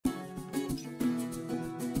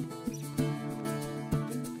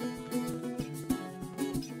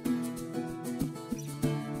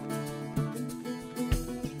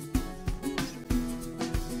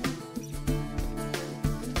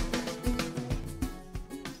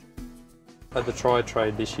At the Try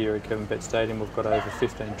Trade this year at Kevin Bett Stadium, we've got over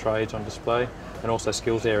 15 trades on display and also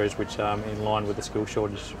skills areas which are in line with the skill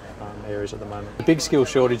shortage areas at the moment. The big skill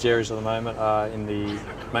shortage areas at the moment are in the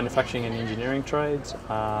manufacturing and engineering trades,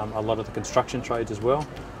 a lot of the construction trades as well.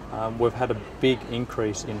 We've had a big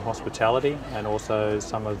increase in hospitality and also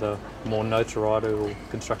some of the more notoriety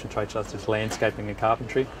construction trades such as landscaping and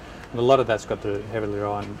carpentry. And a lot of that's got to heavily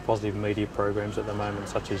rely on positive media programs at the moment,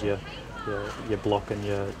 such as your Block and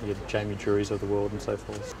your Jamie Druritts of the world and so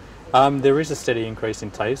forth. There is a steady increase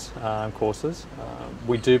in TAFE courses.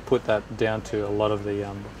 We do put that down to a lot of the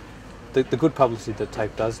good publicity that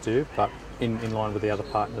TAFE does do, but in line with the other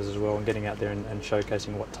partners as well, and getting out there and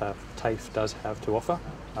showcasing what TAFE does have to offer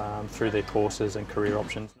through their courses and career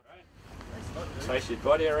options. Place your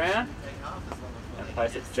body around and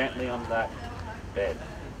place it gently on that bed.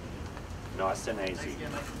 Nice and easy.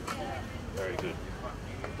 Very good.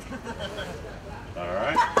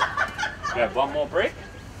 Alright. Grab one more brick.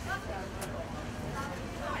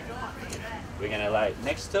 We're going to lay it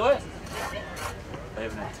next to it,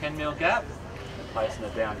 leaving a 10mm gap and placing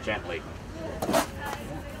it down gently.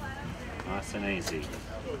 Nice and easy.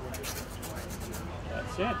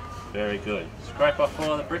 That's it. Very good. Scrape off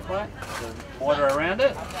all of the brickwork, the water around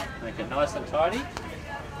it, make it nice and tidy.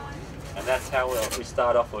 And that's how we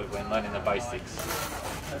start off with when learning the basics.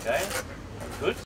 Okay? Good.